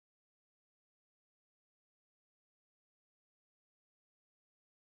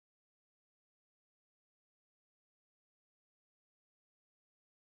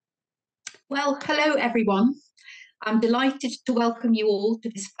Well, hello everyone. I'm delighted to welcome you all to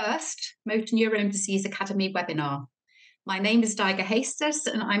this first Motor Neurone Disease Academy webinar. My name is Diga Hasters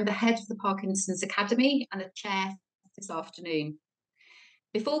and I'm the head of the Parkinson's Academy and the chair this afternoon.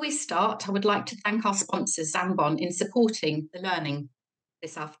 Before we start, I would like to thank our sponsors, Zambon, in supporting the learning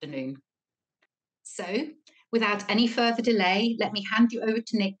this afternoon. So, without any further delay, let me hand you over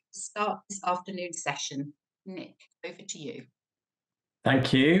to Nick to start this afternoon's session. Nick, over to you.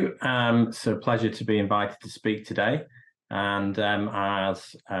 Thank you. It's a pleasure to be invited to speak today. And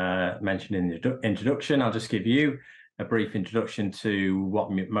as mentioned in the introduction, I'll just give you a brief introduction to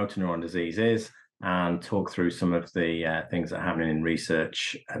what motor neuron disease is and talk through some of the things that are happening in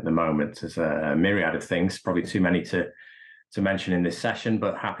research at the moment. There's a myriad of things, probably too many to mention in this session,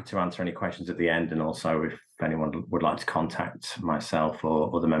 but happy to answer any questions at the end. And also if anyone would like to contact myself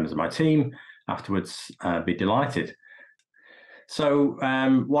or other members of my team afterwards, be delighted. So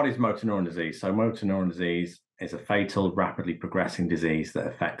what is motor neuron disease? So motor neuron disease is a fatal, rapidly progressing disease that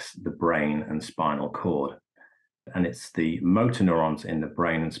affects the brain and spinal cord. And it's the motor neurons in the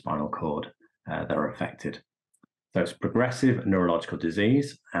brain and spinal cord that are affected. So it's progressive neurological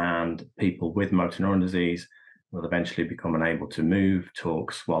disease, and people with motor neuron disease will eventually become unable to move,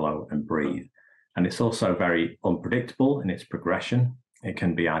 talk, swallow, and breathe. And it's also very unpredictable in its progression. It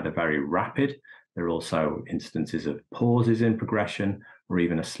can be either very rapid. There are also instances of pauses in progression or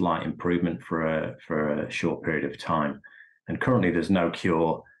even a slight improvement for a short period of time. And currently there's no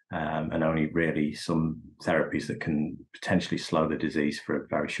cure and only really some therapies that can potentially slow the disease for a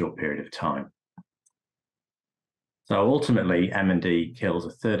very short period of time. So ultimately, MND kills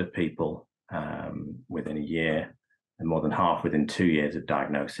a third of people within a year and more than half within 2 years of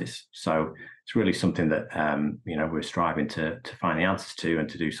diagnosis. So it's really something that we're striving to find the answers to and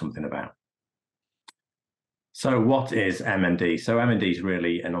to do something about. So what is MND? So MND is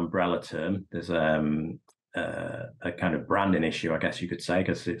really an umbrella term. There's a kind of branding issue, I guess you could say,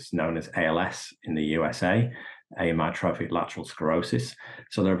 because it's known as ALS in the USA, amyotrophic lateral sclerosis.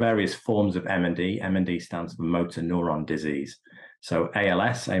 So there are various forms of MND. MND stands for motor neuron disease. So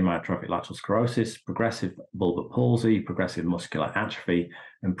ALS, amyotrophic lateral sclerosis, progressive bulbar palsy, progressive muscular atrophy,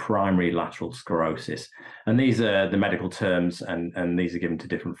 and primary lateral sclerosis. And these are the medical terms, and these are given to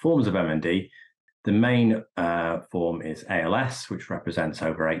different forms of MND. The main form is ALS, which represents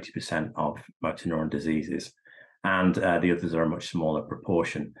over 80% of motor neuron diseases, and the others are a much smaller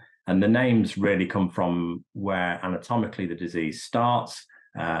proportion. And the names really come from where anatomically the disease starts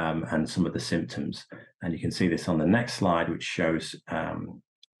and some of the symptoms. And you can see this on the next slide, which shows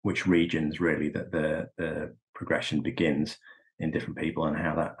which regions really that the progression begins in different people and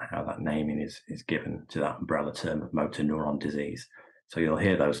how that naming is given to that umbrella term of motor neuron disease. So you'll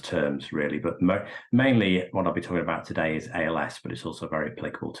hear those terms really, but mainly what I'll be talking about today is ALS, but it's also very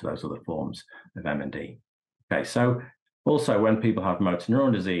applicable to those other forms of MND. Okay, so also when people have motor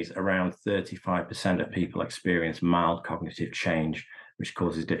neuron disease, around 35% of people experience mild cognitive change, which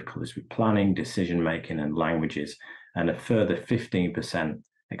causes difficulties with planning, decision-making, and languages, and a further 15%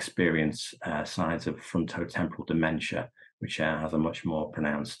 experience signs of frontotemporal dementia, which has a much more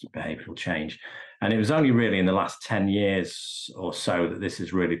pronounced behavioral change. And it was only really in the last 10 years or so that this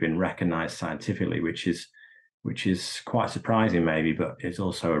has really been recognized scientifically, which is quite surprising maybe, but it's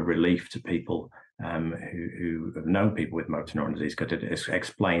also a relief to people who have known people with motor neuron disease, because it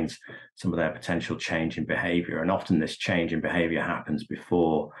explains some of their potential change in behavior. And often this change in behavior happens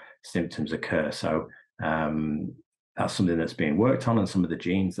before symptoms occur. So that's something that's being worked on, and some of the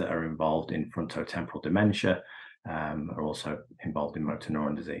genes that are involved in frontotemporal dementia are also involved in motor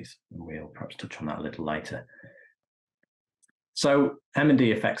neuron disease. And we'll perhaps touch on that a little later. So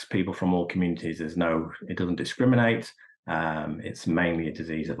MND affects people from all communities. It doesn't discriminate. It's mainly a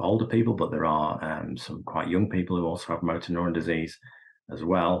disease of older people, but there are some quite young people who also have motor neuron disease as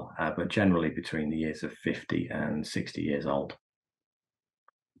well, but generally between the years of 50 and 60 years old.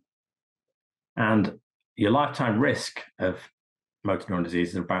 And your lifetime risk of motor neuron disease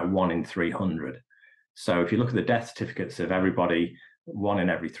is about 1 in 300. So if you look at the death certificates of everybody, 1 in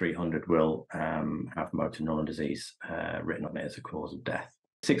every 300 will have motor neuron disease written on it as a cause of death.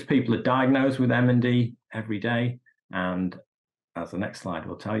 6 people are diagnosed with MND every day, and as the next slide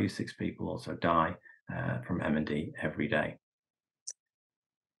will tell you, 6 people also die from MND every day.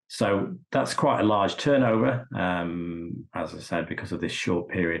 So that's quite a large turnover, as I said, because of this short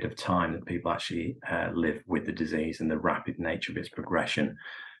period of time that people actually live with the disease and the rapid nature of its progression.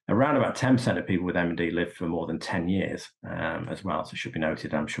 Around about 10% of people with MND live for more than 10 years as well. So it should be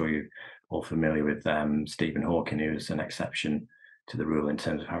noted, I'm sure you're all familiar with Stephen Hawking, who's an exception to the rule in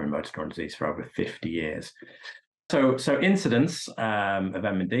terms of having motor neuron disease for over 50 years. So incidence of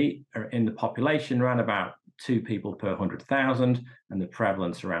MND are in the population around about 2 people per 100,000, and the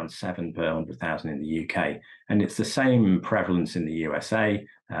prevalence around 7 per 100,000 in the UK. And it's the same prevalence in the USA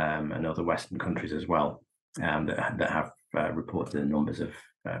and other Western countries as well that have reported the numbers of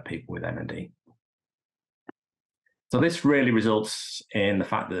people with MND. So this really results in the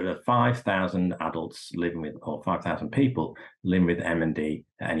fact that there are 5,000 adults living with, or 5,000 people living with MND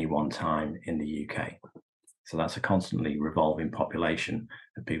at any one time in the UK. So that's a constantly revolving population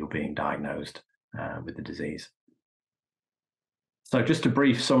of people being diagnosed with the disease. So just a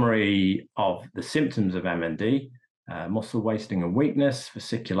brief summary of the symptoms of MND: muscle wasting and weakness,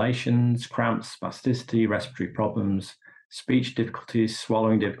 fasciculations, cramps, spasticity, respiratory problems, speech difficulties,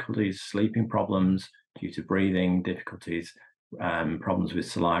 swallowing difficulties, sleeping problems due to breathing difficulties, problems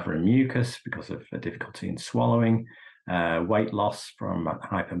with saliva and mucus because of difficulty in swallowing, weight loss from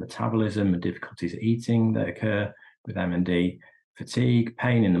hypermetabolism and difficulties eating that occur with MND, fatigue,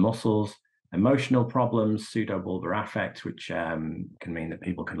 pain in the muscles, emotional problems, pseudobulbar affect, which can mean that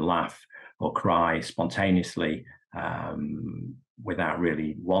people can laugh or cry spontaneously without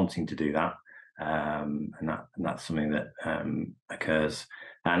really wanting to do that. And that's something that occurs.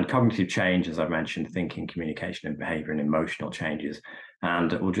 And cognitive change, as I've mentioned, thinking, communication and behavior, and emotional changes.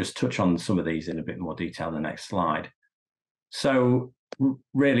 And we'll just touch on some of these in a bit more detail in the next slide. So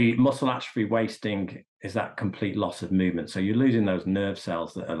really, muscle atrophy wasting is that complete loss of movement. So you're losing those nerve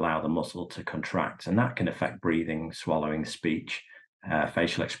cells that allow the muscle to contract, and that can affect breathing, swallowing, speech,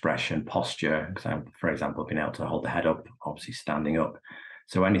 facial expression, posture, for example, being able to hold the head up, obviously standing up.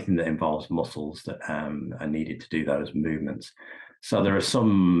 So anything that involves muscles that are needed to do those movements. So there are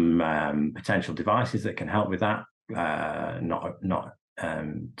some potential devices that can help with that, not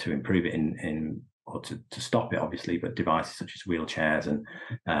to improve it or to stop it, obviously, but devices such as wheelchairs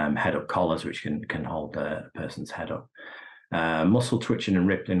and head-up collars, which can hold a person's head up. Muscle twitching and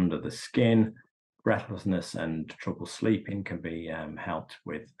rippling under the skin, breathlessness and trouble sleeping can be helped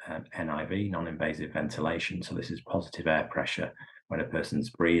with NIV, non-invasive ventilation. So this is positive air pressure when a person's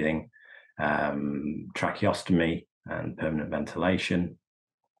breathing, tracheostomy and permanent ventilation.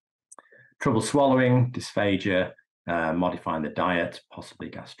 Trouble swallowing, dysphagia, modifying the diet, possibly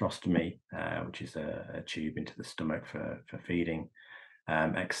gastrostomy, which is a tube into the stomach for feeding.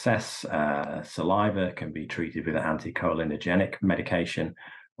 Excess saliva can be treated with anticholinogenic medication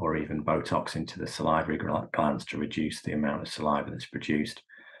or even Botox into the salivary glands to reduce the amount of saliva that's produced.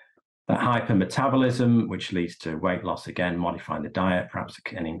 That hypermetabolism, which leads to weight loss, again, modifying the diet, perhaps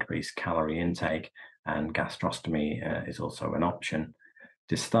an increased calorie intake, and gastrostomy is also an option.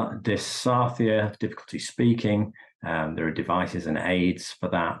 Dysarthria, difficulty speaking, there are devices and aids for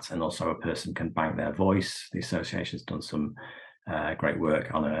that, and also a person can bank their voice. The association's done some great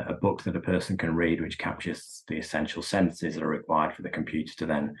work on a book that a person can read, which captures the essential sentences that are required for the computer to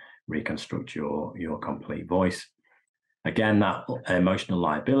then reconstruct your complete voice. Again, that emotional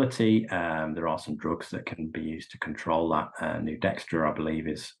liability, there are some drugs that can be used to control that. Nudextra, I believe,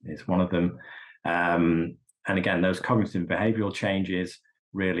 is one of them. And again, those cognitive and behavioral changes,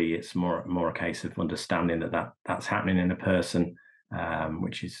 really, it's more a case of understanding that's happening in a person,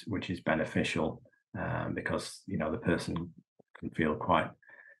 which is beneficial because the person can feel quite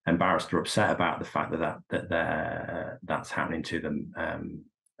embarrassed or upset about the fact that that's happening to them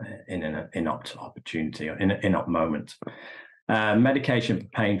in an inopt opportunity or in an inopt moment. Medication for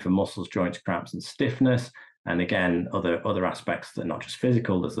pain for muscles, joints, cramps, and stiffness. And again, other aspects that are not just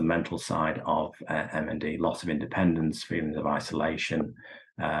physical. There's the mental side of MND, loss of independence, feelings of isolation,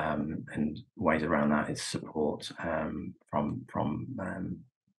 and ways around that is support from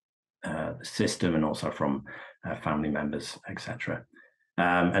the system and also from family members, etc.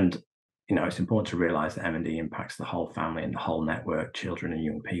 And it's important to realize that MND impacts the whole family and the whole network. Children and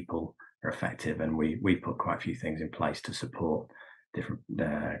young people are affected, and we put quite a few things in place to support different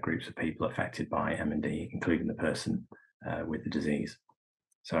groups of people affected by MND, including the person with the disease.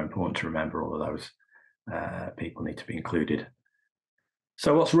 So important to remember all of those people need to be included.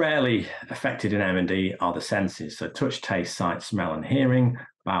 So what's rarely affected in MND are the senses. So touch, taste, sight, smell and hearing,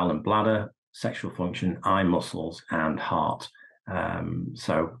 bowel and bladder, sexual function, eye muscles and heart.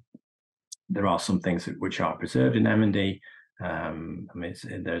 So there are some things which are preserved in MND.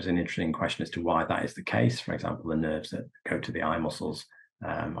 There's an interesting question as to why that is the case. For example, the nerves that go to the eye muscles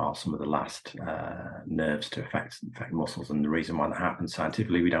are some of the last nerves to affect muscles, and the reason why that happens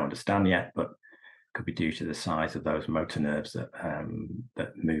scientifically we don't understand yet, but could be due to the size of those motor nerves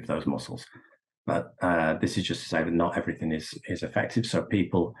that move those muscles. But this is just to say that not everything is effective. So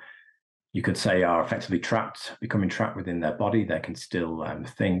people you could say, are effectively becoming trapped within their body. They can still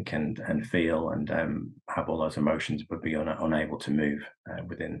think and feel and have all those emotions, but be unable to move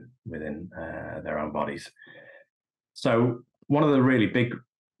within their own bodies. So one of the really big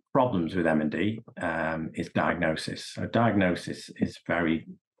problems with MND is diagnosis. So diagnosis is very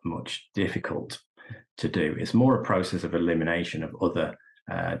much difficult to do. It's more a process of elimination of other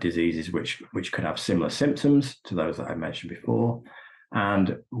diseases which could have similar symptoms to those that I mentioned before.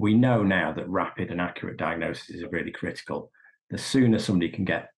 And we know now that rapid and accurate diagnosis is really critical. The sooner somebody can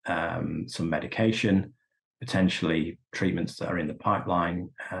get some medication, potentially treatments that are in the pipeline,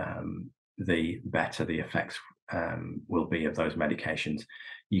 the better the effects will be of those medications.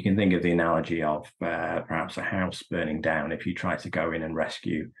 You can think of the analogy of perhaps a house burning down. If you try to go in and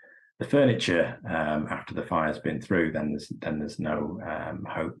rescue the furniture after the fire's been through, then there's no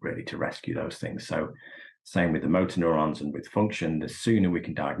hope really to rescue those things. So same with the motor neurons and with function. The sooner we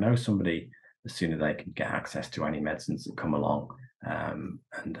can diagnose somebody, the sooner they can get access to any medicines that come along,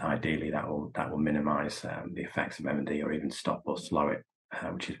 and ideally that will minimize the effects of MND or even stop or slow it,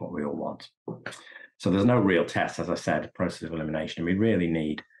 which is what we all want. So there's no real test, as I said, process of elimination. We really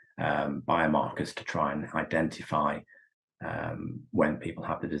need biomarkers to try and identify when people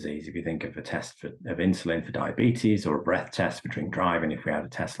have the disease. If you think of a test of insulin for diabetes, or a breath test for drink driving, if we had a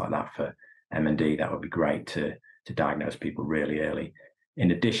test like that for MND, that would be great to diagnose people really early.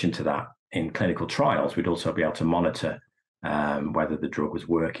 In addition to that, in clinical trials, we'd also be able to monitor whether the drug was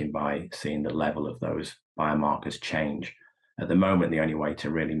working by seeing the level of those biomarkers change. At the moment, the only way to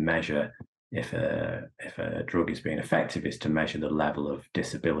really measure if a drug is being effective is to measure the level of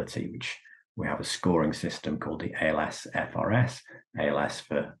disability, which we have a scoring system called the ALS-FRS, ALS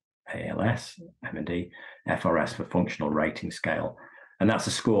for ALS, MND, FRS for functional rating scale. And that's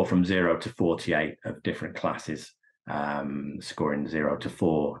a score from 0 to 48 of different classes, scoring 0 to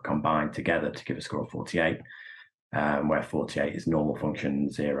 4 combined together to give a score of 48, where 48 is normal function,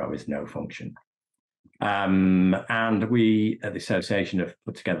 0 is no function. And we at the association have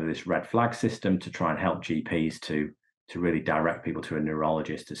put together this red flag system to try and help GPs to really direct people to a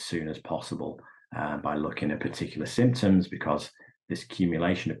neurologist as soon as possible by looking at particular symptoms, because this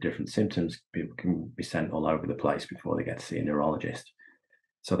accumulation of different symptoms, people can be sent all over the place before they get to see a neurologist.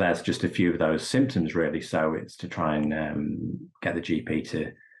 So there's just a few of those symptoms really. So it's to try and get the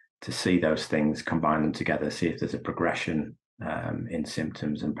GP to see those things, combine them together, see if there's a progression in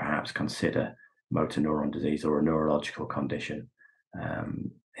symptoms, and perhaps consider motor neuron disease or a neurological condition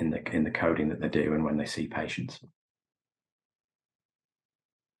in the coding that they do and when they see patients.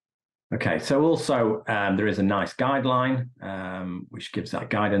 Okay, so also there is a NICE guideline which gives that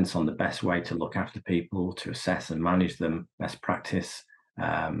guidance on the best way to look after people, to assess and manage them, best practice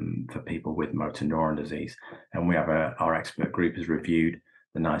for people with motor neuron disease. And we have our expert group has reviewed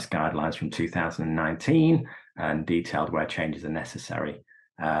the NICE guidelines from 2019 and detailed where changes are necessary.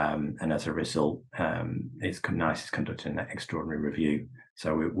 And as a result, NICE is conducting an extraordinary review.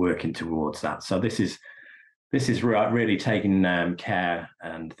 So we're working towards that. So this is really taking care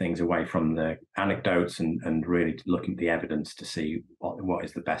and things away from the anecdotes and really looking at the evidence to see what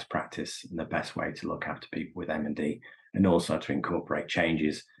is the best practice and the best way to look after people with MND, and also to incorporate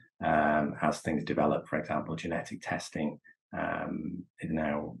changes as things develop. For example, genetic testing is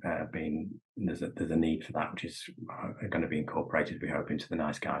now there's a need for that, which is going to be incorporated, we hope, into the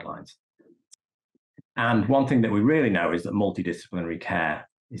NICE guidelines. And one thing that we really know is that multidisciplinary care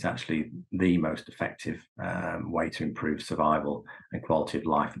is actually the most effective way to improve survival and quality of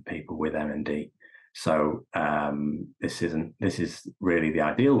life for people with MND. So this is really the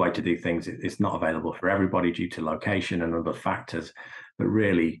ideal way to do things. It's not available for everybody due to location and other factors, but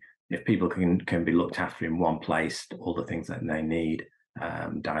really, if people can be looked after in one place, all the things that they need,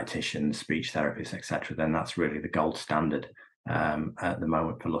 dietitians, speech therapists, etc., then that's really the gold standard at the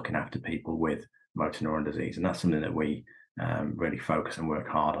moment for looking after people with motor neuron disease. And that's something that we really focus and work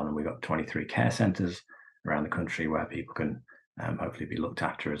hard on. And we've got 23 care centres around the country where people can hopefully be looked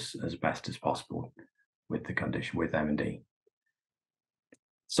after as best as possible with the condition, with MND.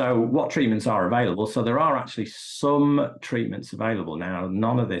 So what treatments are available? So there are actually some treatments available. Now,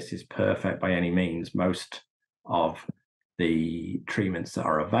 none of this is perfect by any means. Most of the treatments that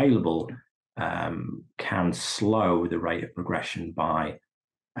are available can slow the rate of progression by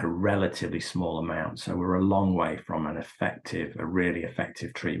a relatively small amount. So we're a long way from a really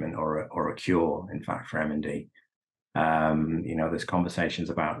effective treatment or a cure, in fact, for MND. There's conversations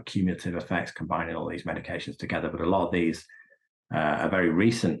about cumulative effects, combining all these medications together, but a lot of these are very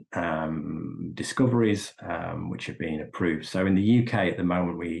recent discoveries which have been approved. So in the UK at the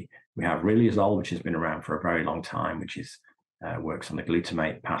moment, we have riluzole, which has been around for a very long time, which is works on the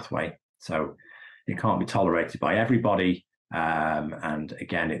glutamate pathway. So it can't be tolerated by everybody. And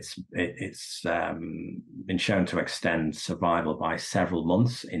again, it's been shown to extend survival by several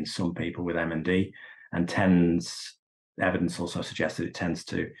months in some people with MND, and evidence also suggests that it tends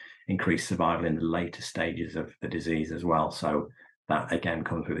to increase survival in the later stages of the disease as well. So that again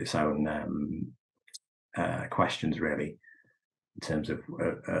comes with its own questions, really, in terms of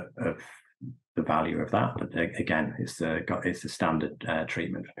the value of that. But again, it's the standard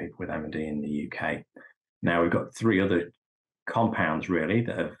treatment for people with MND in the UK. Now we've got 3 other compounds really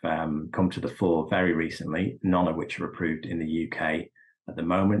that have come to the fore very recently, none of which are approved in the UK at the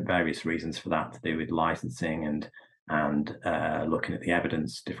moment. Various reasons for that, to do with licensing and looking at the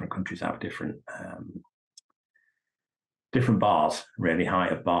evidence. Different countries have different bars, really,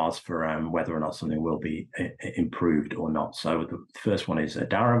 height of bars for whether or not something will be improved or not. So the first one is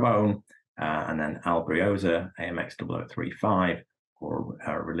edaravone, and then Albrioza, AMX0035, or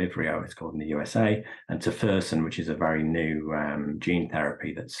Relivrio, it's called in the USA, and tofersen, which is a very new gene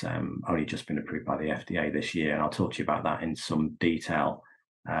therapy that's only just been approved by the FDA this year. And I'll talk to you about that in some detail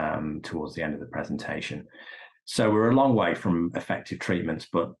towards the end of the presentation. So we're a long way from effective treatments,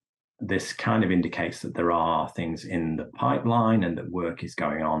 but this kind of indicates that there are things in the pipeline and that work is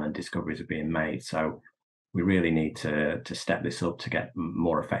going on and discoveries are being made. So we really need to step this up to get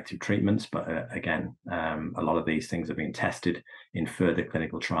more effective treatments. But again, a lot of these things are being tested in further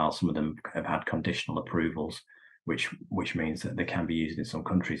clinical trials. Some of them have had conditional approvals, which means that they can be used in some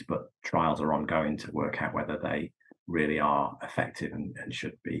countries, but trials are ongoing to work out whether they really are effective and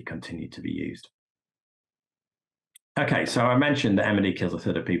should be continued to be used. Okay, so I mentioned that MND kills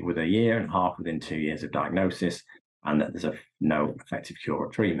 1/3 of people within a year and half within 2 years of diagnosis, and that there's no effective cure or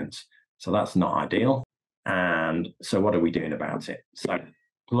treatments. So that's not ideal. And so what are we doing about it? So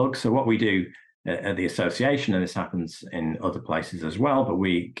what we do at the association, and this happens in other places as well, but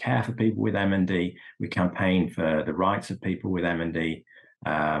we care for people with MND. We campaign for the rights of people with MND,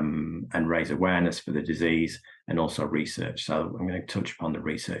 and raise awareness for the disease, and also research. So I'm going to touch upon the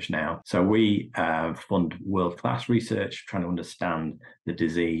research now. So we fund world-class research, trying to understand the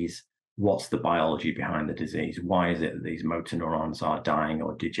disease. What's the biology behind the disease? Why is it that these motor neurons are dying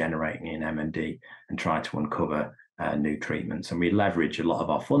or degenerating in MND, and try to uncover new treatments. And we leverage a lot of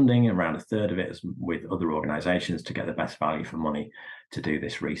our funding, around 1/3 of it, with other organizations, to get the best value for money to do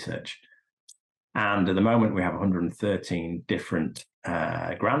this research. And at the moment, we have 113 different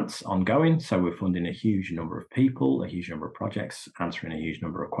grants ongoing. So we're funding a huge number of people, a huge number of projects, answering a huge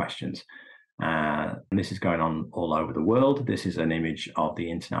number of questions. And this is going on all over the world. This is an image of the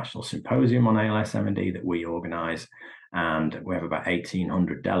International Symposium on ALS MND that we organize. And we have about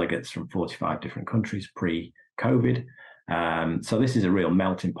 1,800 delegates from 45 different countries pre-COVID. So this is a real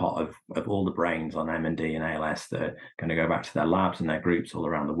melting pot of all the brains on MND and ALS that are going to go back to their labs and their groups all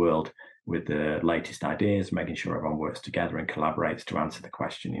around the world with the latest ideas, making sure everyone works together and collaborates to answer the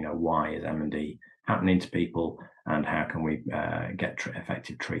question, why is MND happening to people, and how can we get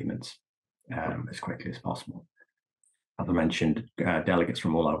effective treatments as quickly as possible. As I mentioned, delegates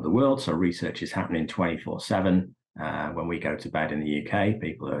from all over the world, so research is happening 24/7. When we go to bed in the UK,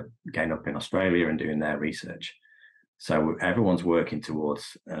 people are getting up in Australia and doing their research. So everyone's working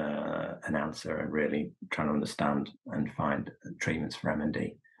towards an answer and really trying to understand and find treatments for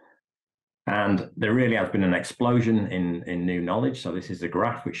MND. And there really has been an explosion in new knowledge. So this is a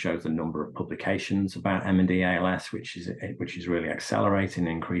graph which shows the number of publications about MND ALS, which is really accelerating,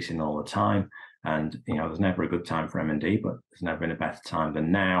 increasing all the time. And there's never a good time for MND, but there's never been a better time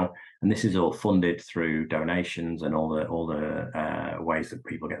than now. And this is all funded through donations and all the ways that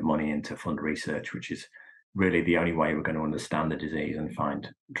people get money in to fund research, which is really the only way we're going to understand the disease and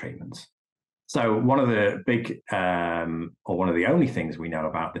find treatments. So one of the big, or one of the only things we know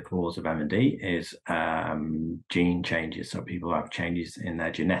about the cause of MND is gene changes. So people have changes in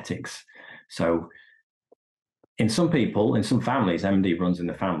their genetics. So in some people, in some families, MND runs in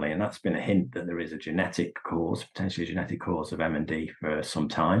the family, and that's been a hint that there is a genetic cause, potentially a genetic cause of MND for some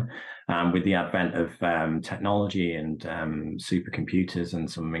time. With the advent of technology and supercomputers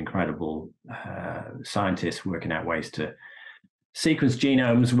and some incredible scientists working out ways to sequence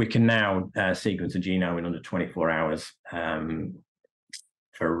genomes, we can now sequence a genome in under 24 hours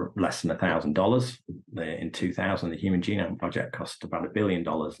for less than $1,000. In 2000, the Human Genome Project cost about $1 billion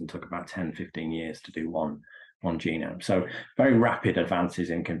and took about 10-15 years to do one genome. So very rapid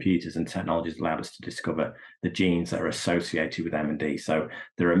advances in computers and technologies allowed us to discover the genes that are associated with MND. So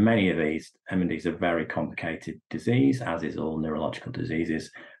there are many of these. MND is a very complicated disease, as is all neurological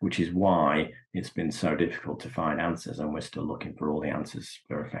diseases, which is why it's been so difficult to find answers, and we're still looking for all the answers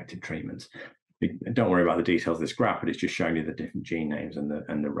for effective treatments. don't worry about the details of this graph, but it's just showing you the different gene names and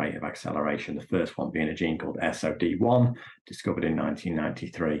the rate of acceleration. The first one being a gene called SOD1, discovered in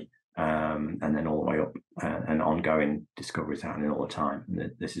 1993, and then all the way up, and ongoing discoveries happening all the time.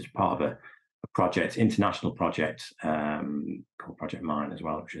 And this is part of a project, international project called Project Mine as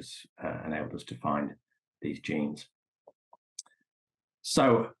well, which has enabled us to find these genes.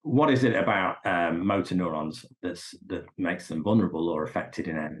 So what is it about motor neurons that makes them vulnerable or affected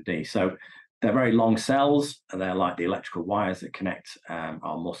in MND? So they're very long cells, and they're like the electrical wires that connect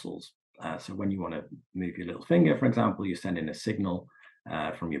our muscles. So when you want to move your little finger, for example, you're sending a signal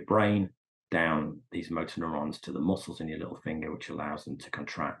from your brain down these motor neurons to the muscles in your little finger, which allows them to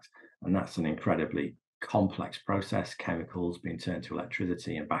contract. And that's an incredibly complex process, chemicals being turned to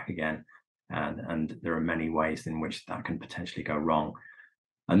electricity and back again. And there are many ways in which that can potentially go wrong.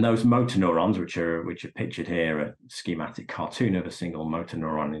 And those motor neurons, which are pictured here, a schematic cartoon of a single motor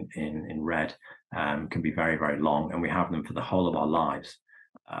neuron in red, can be very, very long, and we have them for the whole of our lives.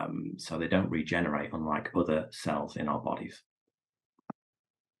 So they don't regenerate, unlike other cells in our bodies.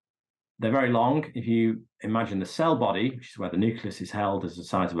 They're very long. If you imagine the cell body, which is where the nucleus is held, as the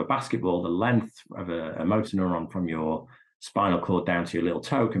size of a basketball, the length of a motor neuron from your spinal cord down to your little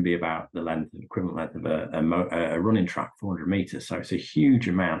toe can be about the equivalent length of a running track, 400 meters. So it's a huge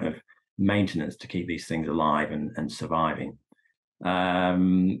amount of maintenance to keep these things alive and surviving.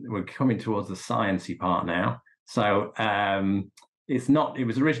 We're coming towards the sciencey part now. So it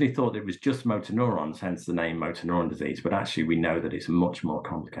was originally thought it was just motor neurons, hence the name motor neuron disease, but actually we know that it's much more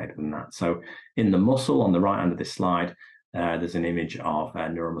complicated than that. So in the muscle on the right hand of this slide, there's an image of a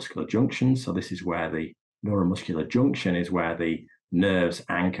neuromuscular junction. So this is where the neuromuscular junction is where the nerves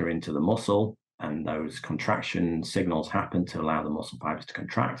anchor into the muscle, and those contraction signals happen to allow the muscle fibers to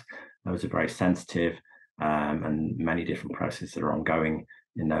contract. Those are very sensitive, and many different processes that are ongoing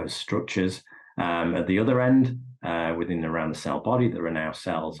in those structures. At the other end, within and around the cell body, there are now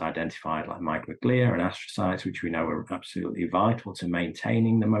cells identified like microglia and astrocytes, which we know are absolutely vital to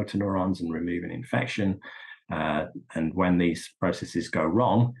maintaining the motor neurons and removing infection. And when these processes go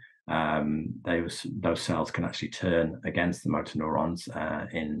wrong, those cells can actually turn against the motor neurons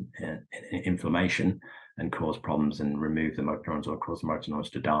in inflammation and cause problems and remove the motor neurons or cause the motor neurons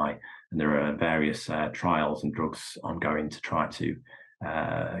to die. And there are various trials and drugs ongoing to try to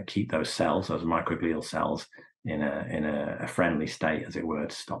keep those cells, those microglial cells, in a friendly state, as it were,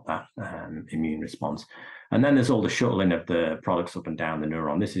 to stop that immune response. And then there's all the shuttling of the products up and down the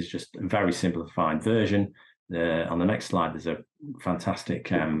neuron. This is just a very simplified version. On the next slide, there's a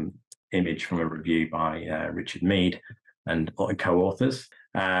fantastic image from a review by Richard Mead and co-authors,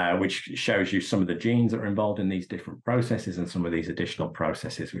 which shows you some of the genes that are involved in these different processes and some of these additional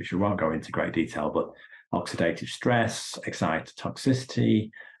processes, which we won't go into great detail, but oxidative stress, excitotoxicity,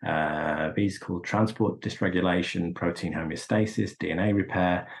 vesicle transport dysregulation, protein homeostasis, DNA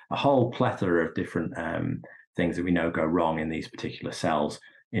repair, a whole plethora of different things that we know go wrong in these particular cells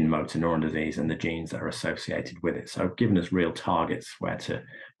in motor neuron disease and the genes that are associated with it. So giving us real targets where to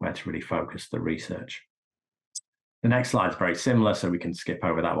really focus the research. The next slide is very similar, so we can skip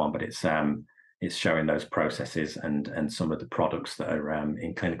over that one, but it's showing those processes and some of the products that are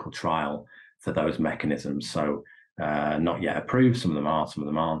in clinical trial for those mechanisms. So not yet approved, some of them are, some of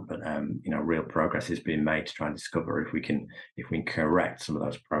them aren't, but real progress is being made to try and discover if we can correct some of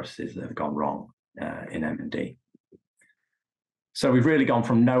those processes that have gone wrong in MND. So we've really gone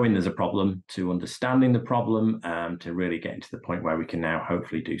from knowing there's a problem to understanding the problem, to really getting to the point where we can now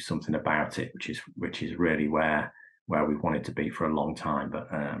hopefully do something about it, which is really where we wanted to be for a long time. But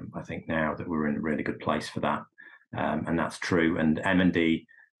I think now that we're in a really good place for that, and that's true. And MND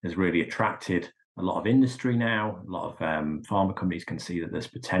has really attracted a lot of industry now. A lot of pharma companies can see that there's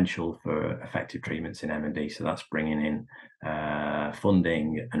potential for effective treatments in MND. So that's bringing in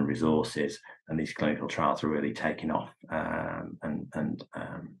funding and resources, and these clinical trials are really taking off, and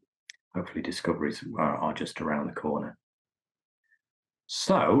hopefully discoveries are just around the corner.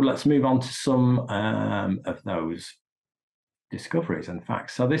 So let's move on to some of those discoveries and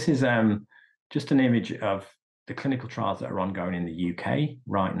facts. So this is just an image of the clinical trials that are ongoing in the UK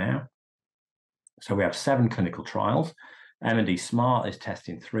right now. So we have 7 clinical trials. MND Smart is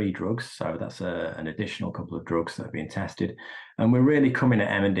testing 3 drugs, so that's an additional couple of drugs that are being tested. And we're really coming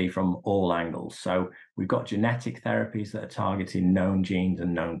at MND from all angles. So we've got genetic therapies that are targeting known genes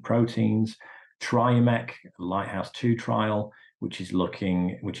and known proteins. Triumec, Lighthouse 2 trial, which is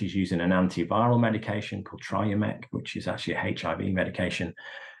using an antiviral medication called Triumec, which is actually a HIV medication,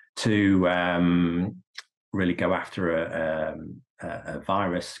 to really go after a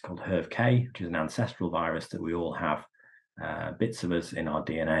virus called HERV-K, which is an ancestral virus that we all have bits of us in our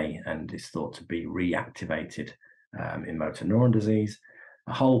DNA and is thought to be reactivated in motor neuron disease.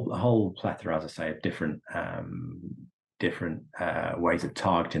 A whole plethora, as I say, of different ways of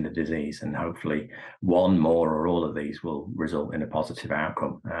targeting the disease, and hopefully one, more, or all of these will result in a positive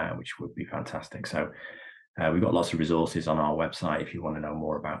outcome, which would be fantastic. So we've got lots of resources on our website if you want to know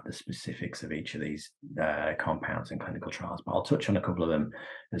more about the specifics of each of these compounds and clinical trials. But I'll touch on a couple of them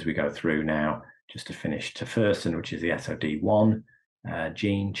as we go through now, just to finish. Tofersen, which is the SOD1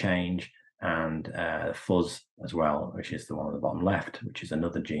 gene change, and fuzz as well, which is the one on the bottom left, which is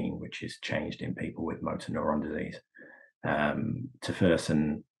another gene which is changed in people with motor neuron disease.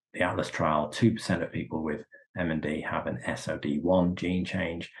 Tofersen, the Atlas trial, 2% of people with MND have an SOD1 gene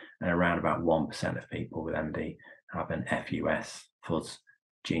change, and around about 1% of people with MND have an fuzz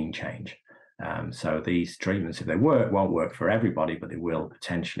gene change. So these treatments, if they work, won't work for everybody, but they will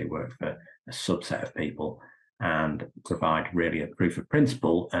potentially work for a subset of people and provide really a proof of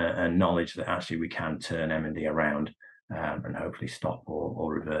principle and knowledge that actually we can turn MND around and hopefully stop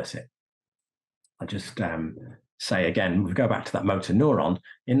or reverse it. I'll just say again, we go back to that motor neuron.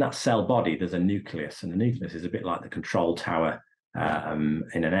 In that cell body, there's a nucleus, and the nucleus is a bit like the control tower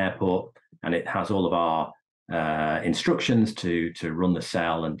in an airport, and it has all of our instructions to run the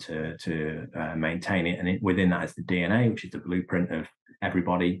cell and to maintain it. And within that is the DNA, which is the blueprint of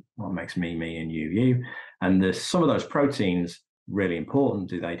everybody, what makes me, me, and you. And there's some of those proteins really important.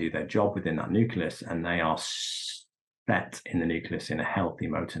 Do they do their job within that nucleus? And they are set in the nucleus in a healthy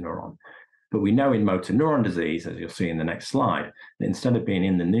motor neuron. But we know in motor neuron disease, as you'll see in the next slide, that instead of being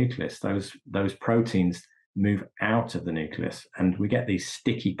in the nucleus, those proteins move out of the nucleus, and we get these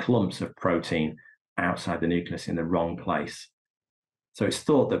sticky clumps of protein outside the nucleus in the wrong place. So it's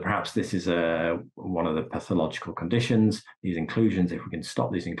thought that perhaps this is one of the pathological conditions, these inclusions. If we can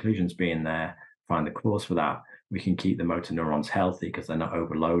stop these inclusions being there, find the cause for that, we can keep the motor neurons healthy because they're not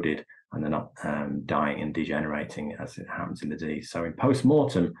overloaded and they're not dying and degenerating as it happens in the disease. So in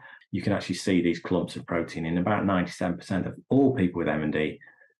post-mortem, you can actually see these clumps of protein in about 97% of all people with MND.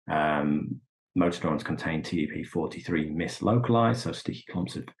 Motor neurons contain TDP43 mislocalized, so sticky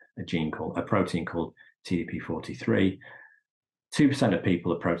clumps of a protein called TDP43. 2% of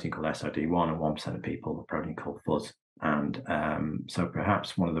people a protein called SOD1, and 1% of people a protein called fuzz. And so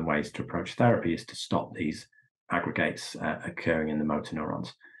perhaps one of the ways to approach therapy is to stop these aggregates occurring in the motor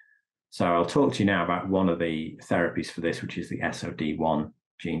neurons. So I'll talk to you now about one of the therapies for this, which is the SOD1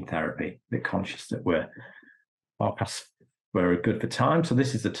 gene therapy. A bit conscious that we're good for time. So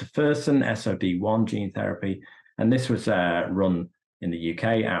this is the Tofersen SOD1 gene therapy, and this was run in the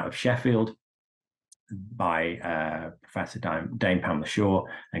UK out of Sheffield by Professor Dame Pamela Shaw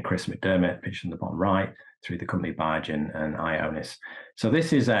and Chris McDermott, pictured on the bottom right, through the company Biogen and Ionis. So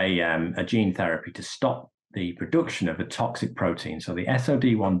this is a gene therapy to stop the production of a toxic protein. So the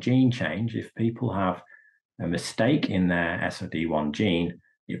SOD1 gene change, if people have a mistake in their SOD1 gene,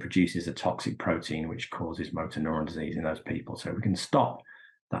 it produces a toxic protein which causes motor neuron disease in those people. So if we can stop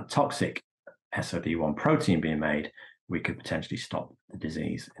that toxic SOD1 protein being made, we could potentially stop the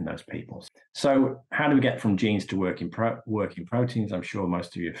disease in those people. So how do we get from genes to working proteins? I'm sure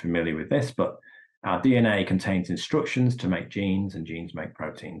most of you are familiar with this, but our DNA contains instructions to make genes, and genes make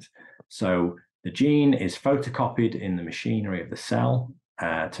proteins. So the gene is photocopied in the machinery of the cell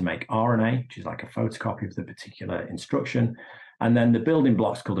to make RNA, which is like a photocopy of the particular instruction. And then the building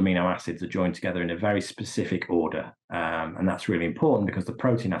blocks called amino acids are joined together in a very specific order. And that's really important because the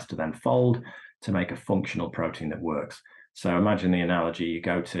protein has to then fold to make a functional protein that works. So imagine the analogy: you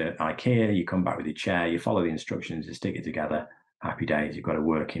go to IKEA, you come back with your chair, you follow the instructions, you stick it together, happy days, you've got a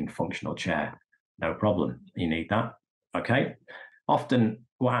working functional chair. No problem, you need that. Okay. Often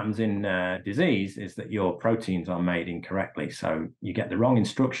what happens in disease is that your proteins are made incorrectly. So you get the wrong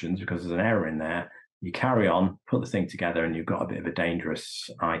instructions because there's an error in there. You carry on, put the thing together, and you've got a bit of a dangerous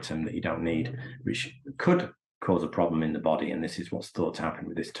item that you don't need, which could cause a problem in the body. And this is what's thought to happen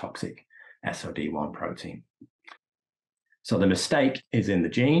with this toxic SOD1 protein. So the mistake is in the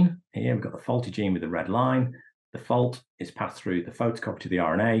gene. Here we've got the faulty gene with the red line. The fault is passed through the photocopy to the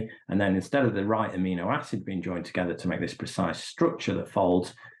RNA, and then instead of the right amino acid being joined together to make this precise structure that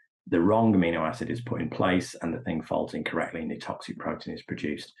folds, the wrong amino acid is put in place and the thing folds incorrectly and the toxic protein is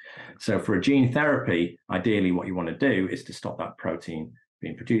produced. So for a gene therapy, ideally what you want to do is to stop that protein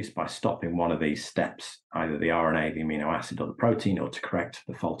being produced by stopping one of these steps, either the RNA, the amino acid, or the protein, or to correct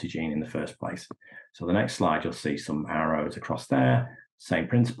the faulty gene in the first place. So the next slide, you'll see some arrows across there. Same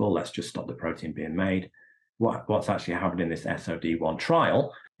principle, let's just stop the protein being made. What's actually happened in this SOD1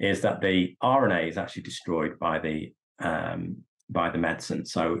 trial is that the RNA is actually destroyed by the by the medicine.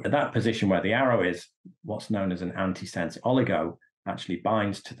 So at that position where the arrow is, what's known as an antisense oligo actually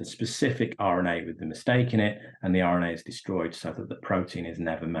binds to the specific RNA with the mistake in it, and the RNA is destroyed so that the protein is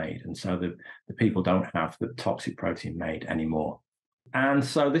never made. And so the people don't have the toxic protein made anymore. And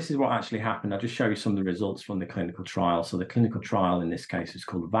so this is what actually happened. I'll just show you some of the results from the clinical trial. So the clinical trial in this case is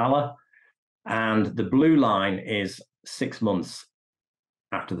called VALOR, and the blue line is 6 months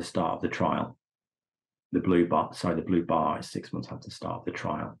after the start of the trial. The blue bar is 6 months after the start of the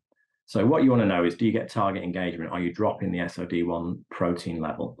trial. So what you want to know is, do you get target engagement? Are you dropping the SOD1 protein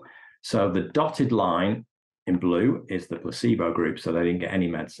level? So the dotted line in blue is the placebo group, so they didn't get any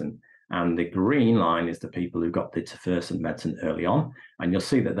medicine. And the green line is the people who got the tofersen medicine early on. And you'll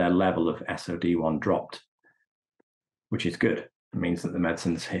see that their level of SOD1 dropped, which is good. It means that the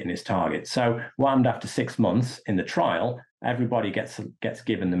medicine's hitting its target. So what happened after 6 months in the trial, everybody gets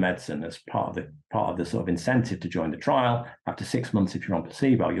given the medicine as part of the sort of incentive to join the trial. After 6 months, if you're on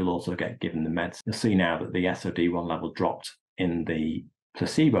placebo, you'll also get given the medicine. You'll see now that the SOD1 level dropped in the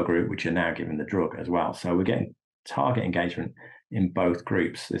placebo group, which are now given the drug as well. So we're getting target engagement in both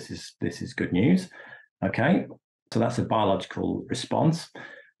groups. This is good news. Okay, so that's a biological response.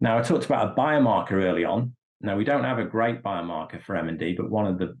 Now, I talked about a biomarker early on. Now, we don't have a great biomarker for MND, but one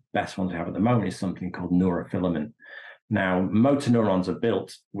of the best ones we have at the moment is something called neurofilament. Now, motor neurons are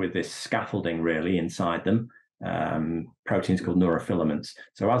built with this scaffolding really inside them, proteins called neurofilaments.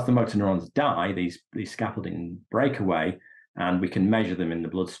 So as the motor neurons die, these scaffolding break away, and we can measure them in the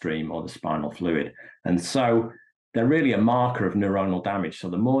bloodstream or the spinal fluid. And so they're really a marker of neuronal damage. So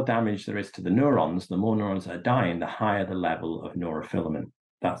the more damage there is to the neurons, the more neurons that are dying, the higher the level of neurofilament.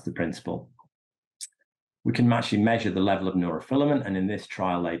 That's the principle. We can actually measure the level of neurofilament, and in this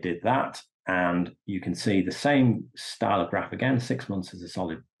trial they did that. And you can see the same style of graph again, 6 months as a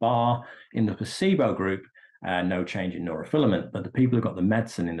solid bar. In the placebo group, no change in neurofilament, but the people who got the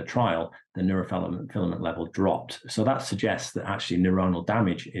medicine in the trial, the neurofilament level dropped. So that suggests that actually neuronal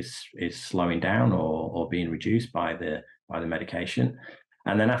damage is slowing down or being reduced by the medication.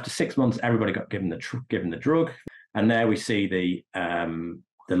 And then after 6 months, everybody got given the drug, and there we see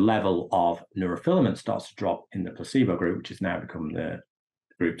the level of neurofilament starts to drop in the placebo group, which has now become the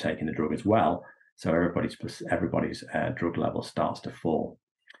group taking the drug as well. So everybody's drug level starts to fall.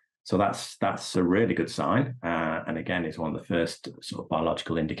 So that's a really good sign, and again, it's one of the first sort of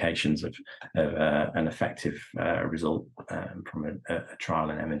biological indications of an effective result from a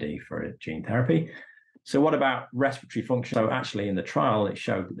trial in MND for a gene therapy. So what about respiratory function? So actually, in the trial, it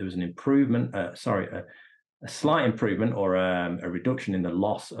showed that there was an improvement. A slight improvement or a reduction in the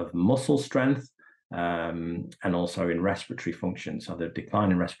loss of muscle strength, and also in respiratory function. So the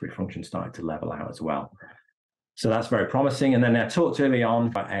decline in respiratory function started to level out as well. So that's very promising. And then I talked early on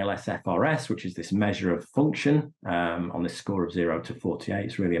about ALS-FRS, which is this measure of function on this score of 0 to 48.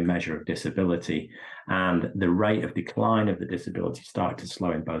 It's really a measure of disability. And the rate of decline of the disability started to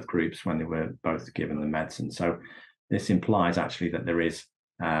slow in both groups when they were both given the medicine. So this implies actually that there is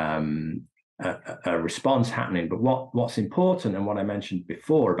a response happening. But what's important, and what I mentioned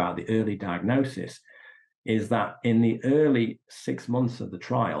before about the early diagnosis, is that in the early 6 months of the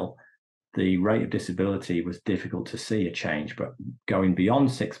trial, the rate of disability was difficult to see a change, but going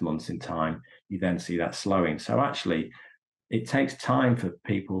beyond 6 months in time, you then see that slowing. So actually, it takes time for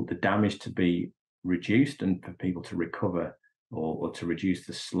people, the damage to be reduced and for people to recover or to reduce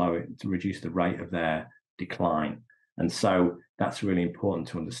the rate of their decline. And so that's really important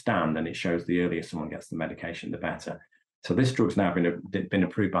to understand, and it shows the earlier someone gets the medication, the better. So this drug's now been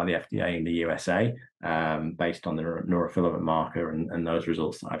approved by the FDA in the USA based on the neurofilament marker and those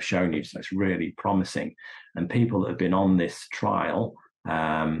results that I've shown you. So it's really promising. And people that have been on this trial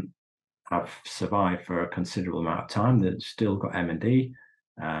have survived for a considerable amount of time. They've still got MND,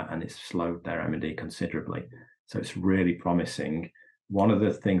 and it's slowed their MND considerably. So it's really promising. One of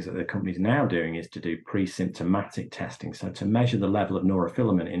the things that the company's now doing is to do pre-symptomatic testing. So to measure the level of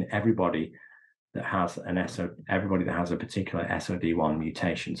neurofilament in everybody that has a particular SOD1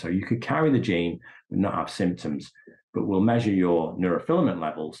 mutation. So you could carry the gene but not have symptoms, but we'll measure your neurofilament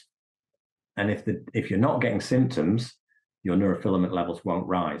levels. And if you're not getting symptoms, your neurofilament levels won't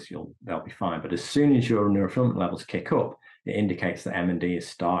rise. They'll be fine. But as soon as your neurofilament levels kick up, it indicates that MND is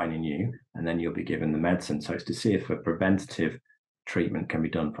starting in you, and then you'll be given the medicine. So it's to see if a preventative treatment can be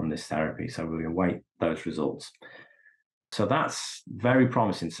done from this therapy. So we'll await those results. So that's very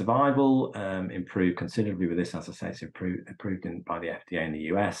promising. Survival improved considerably with this. As I say, it's approved by the FDA in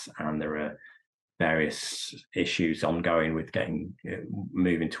the US, and there are various issues ongoing with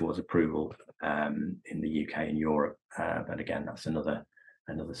moving towards approval in the UK and Europe. But again, that's another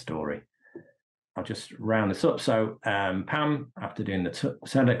story. I'll just round this up. So Pam, after doing the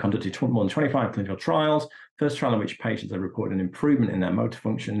survey, conducted more than 25 clinical trials. First trial in which patients have reported an improvement in their motor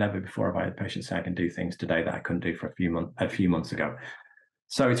function. Never before have I had patients say I can do things today that I couldn't do for a few months ago.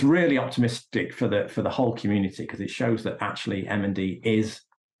 So it's really optimistic for the whole community, because it shows that actually MND is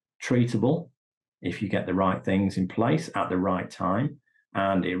treatable if you get the right things in place at the right time,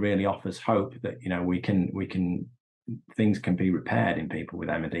 and it really offers hope that things can be repaired in people with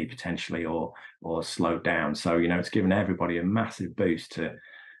MND potentially, or slowed down. So it's given everybody a massive boost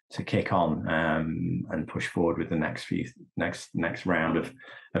to kick on and push forward with the next round of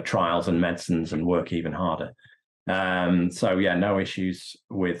trials and medicines and work even harder. So yeah, no issues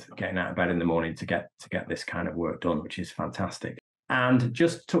with getting out of bed in the morning to get this kind of work done, which is fantastic. And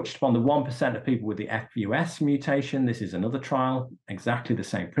just touched upon the 1% of people with the FUS mutation. This is another trial, exactly the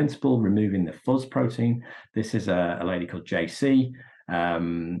same principle, removing the fuzz protein. This is a lady called JC,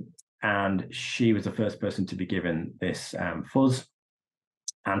 and she was the first person to be given this fuzz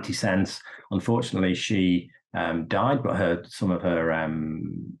antisense. Unfortunately, she died, but some of her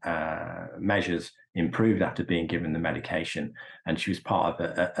measures improved after being given the medication. And she was part of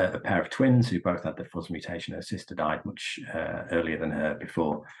a pair of twins who both had the fuzz mutation. Her sister died much earlier than her,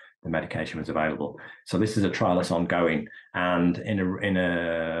 before the medication was available. So this is a trial that's ongoing. And in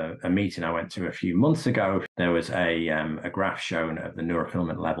a meeting I went to a few months ago, there was a graph shown of the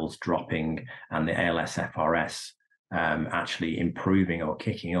neurofilament levels dropping and the ALS-FRS actually improving or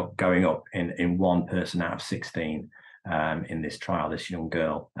kicking up, going up in one person out of 16 in this trial, this young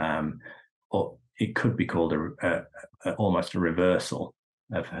girl. Or it could be called almost a reversal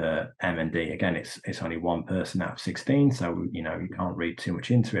of her MND. Again, it's only one person out of 16, so you can't read too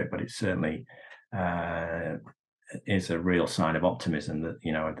much into it, but it certainly is a real sign of optimism that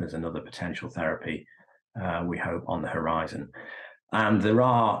there's another potential therapy we hope on the horizon. And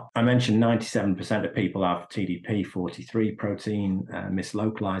I mentioned 97% of people have TDP43 protein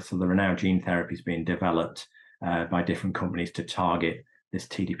mislocalized, so there are now gene therapies being developed by different companies to target this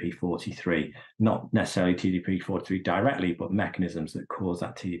TDP43, not necessarily TDP43 directly, but mechanisms that cause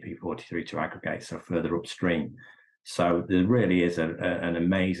that TDP43 to aggregate, so further upstream. So there really is an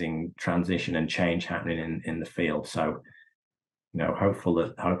amazing transition and change happening in the field. So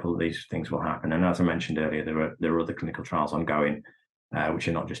hopeful these things will happen. And as I mentioned earlier, there are other clinical trials ongoing, which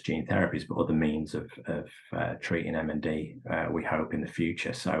are not just gene therapies, but other means of treating MND, we hope, in the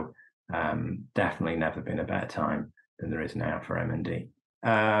future. So definitely never been a better time than there is now for MND.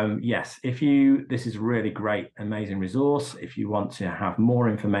 Yes, this is a really great, amazing resource. If you want to have more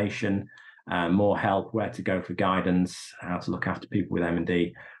information, more help, where to go for guidance, how to look after people with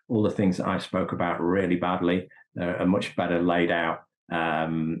MND, all the things that I spoke about really badly are much better laid out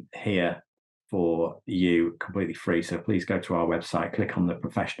here for you, completely free. So please go to our website, click on the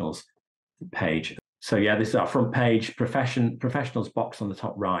professionals page. So yeah, this is our front page, professionals box on the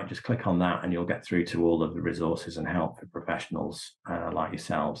top right. Just click on that and you'll get through to all of the resources and help for professionals like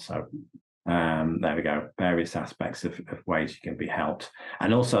yourselves. So there we go, various aspects of ways you can be helped.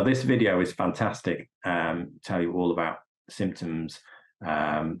 And also this video is fantastic, tell you all about symptoms,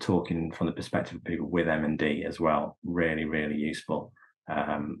 talking from the perspective of people with MND as well. Really, really useful.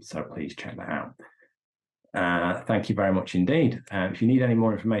 So please check that out. Thank you very much indeed. If you need any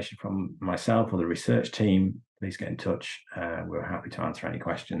more information from myself or the research team, please get in touch. We're happy to answer any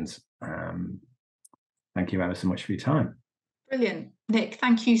questions. Thank you ever so much for your time. Brilliant. Nick,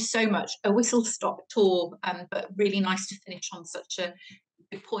 thank you so much. A whistle-stop tour, but really nice to finish on such a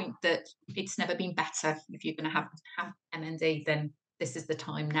good point that it's never been better. If you're going to have MND, then this is the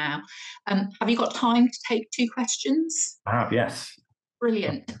time now. Have you got time to take 2 questions? I have, yes.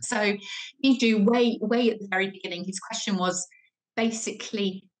 Brilliant. So you do way at the very beginning. His question was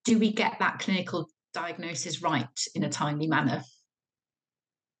basically, do we get that clinical diagnosis right in a timely manner?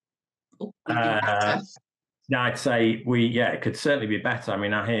 Yeah, I'd say it could certainly be better. I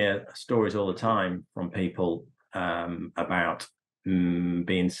mean, I hear stories all the time from people about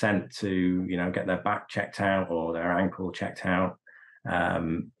being sent to, get their back checked out or their ankle checked out.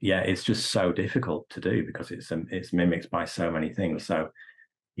 It's just so difficult to do because it's mimicked by so many things. So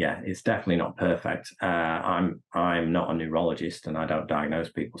yeah, it's definitely not perfect. I'm not a neurologist and I don't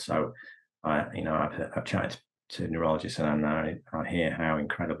diagnose people. So I've chatted to neurologists and I hear how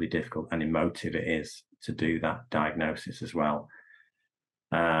incredibly difficult and emotive it is to do that diagnosis as well.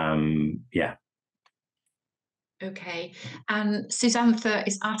 Yeah. Okay. And Susantha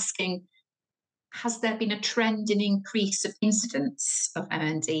is asking, has there been a trend in increase of incidence of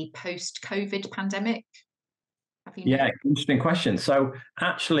MND post-COVID pandemic? Interesting question. So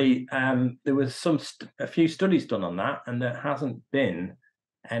actually, there was a few studies done on that, and there hasn't been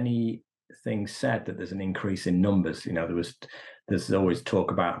any things said that there's an increase in numbers. You know, there's always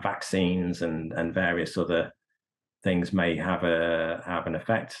talk about vaccines and various other things may have an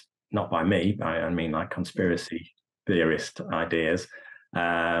effect. Not by me, I mean like conspiracy theorist ideas.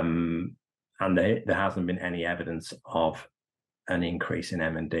 And there hasn't been any evidence of an increase in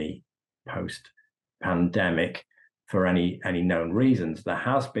MND post-pandemic for any known reasons. There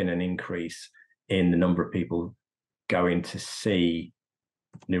has been an increase in the number of people going to see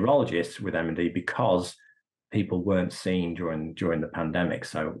neurologists with MND because people weren't seen during the pandemic.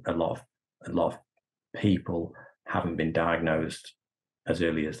 So a lot of people haven't been diagnosed as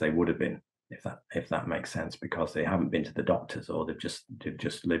early as they would have been, if that makes sense, because they haven't been to the doctors, or they've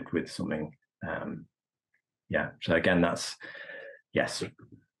just lived with something. So again, that's yes.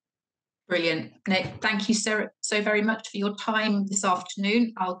 Brilliant, Nick. Thank you so very much for your time this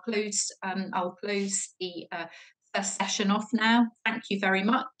afternoon. I'll close the first session off now. Thank you very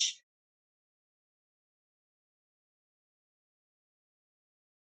much.